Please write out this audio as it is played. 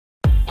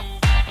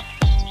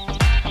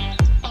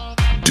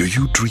Do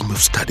you dream of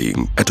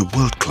studying at a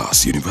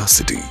world-class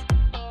university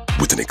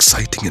with an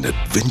exciting and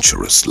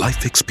adventurous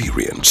life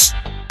experience?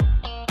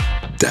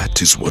 That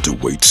is what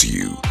awaits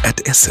you at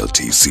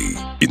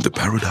SLTC in the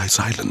Paradise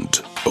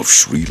Island of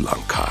Sri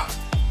Lanka.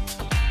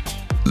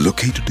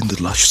 Located in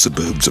the lush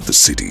suburbs of the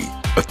city,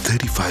 a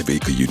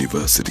 35-acre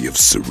university of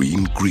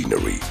serene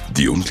greenery,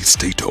 the only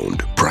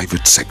state-owned,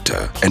 private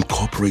sector and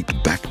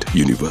corporate-backed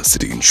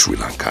university in Sri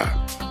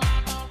Lanka.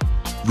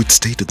 With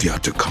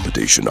state-of-the-art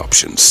accommodation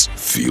options,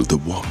 feel the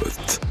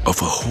warmth of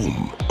a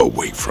home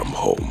away from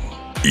home.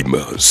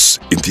 Immerse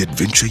in the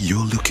adventure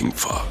you're looking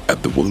for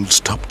at the world's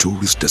top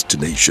tourist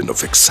destination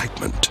of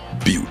excitement,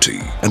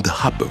 beauty and the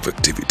hub of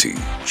activity,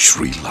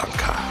 Sri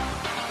Lanka.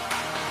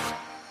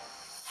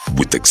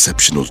 With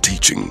exceptional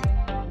teaching,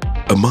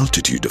 a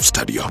multitude of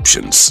study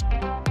options,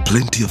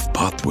 plenty of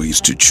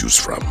pathways to choose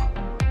from,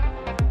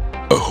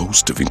 a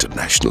host of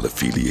international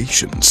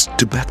affiliations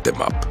to back them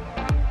up,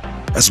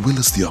 as well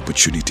as the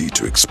opportunity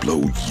to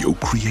explore your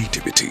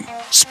creativity,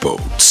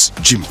 sports,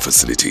 gym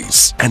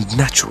facilities, and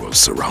natural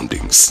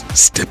surroundings.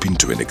 Step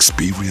into an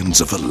experience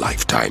of a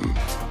lifetime,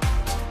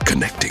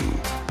 connecting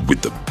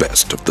with the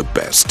best of the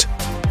best.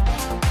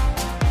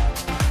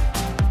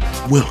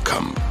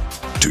 Welcome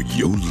to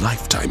your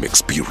Lifetime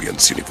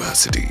Experience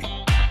University.